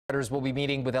Will be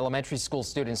meeting with elementary school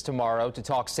students tomorrow to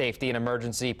talk safety and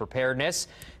emergency preparedness.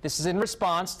 This is in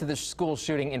response to the school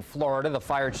shooting in Florida. The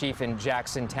fire chief in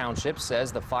Jackson Township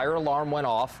says the fire alarm went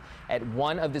off at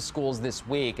one of the schools this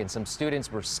week, and some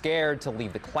students were scared to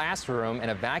leave the classroom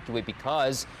and evacuate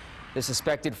because the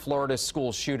suspected Florida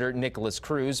school shooter, Nicholas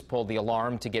Cruz, pulled the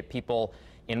alarm to get people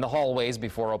in the hallways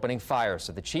before opening fire.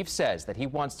 So the chief says that he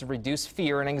wants to reduce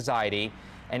fear and anxiety,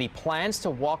 and he plans to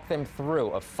walk them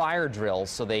through a fire drill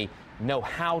so they know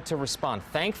how to respond.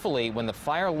 Thankfully, when the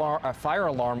fire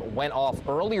alarm went off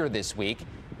earlier this week,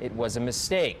 it was a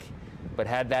mistake. But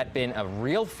had that been a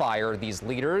real fire, these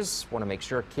leaders want to make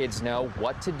sure kids know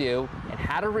what to do and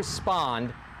how to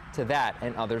respond to that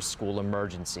and other school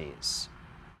emergencies.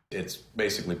 It's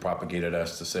basically propagated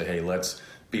us to say, hey, let's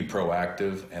be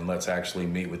proactive and let's actually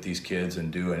meet with these kids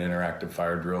and do an interactive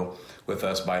fire drill with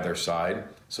us by their side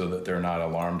so that they're not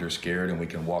alarmed or scared, and we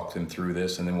can walk them through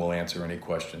this, and then we'll answer any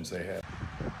questions they have.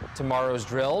 Tomorrow's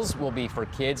drills will be for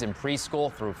kids in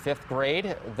preschool through 5th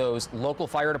grade. Those local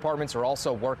fire departments are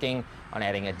also working on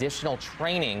adding additional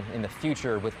training in the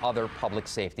future with other public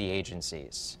safety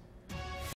agencies.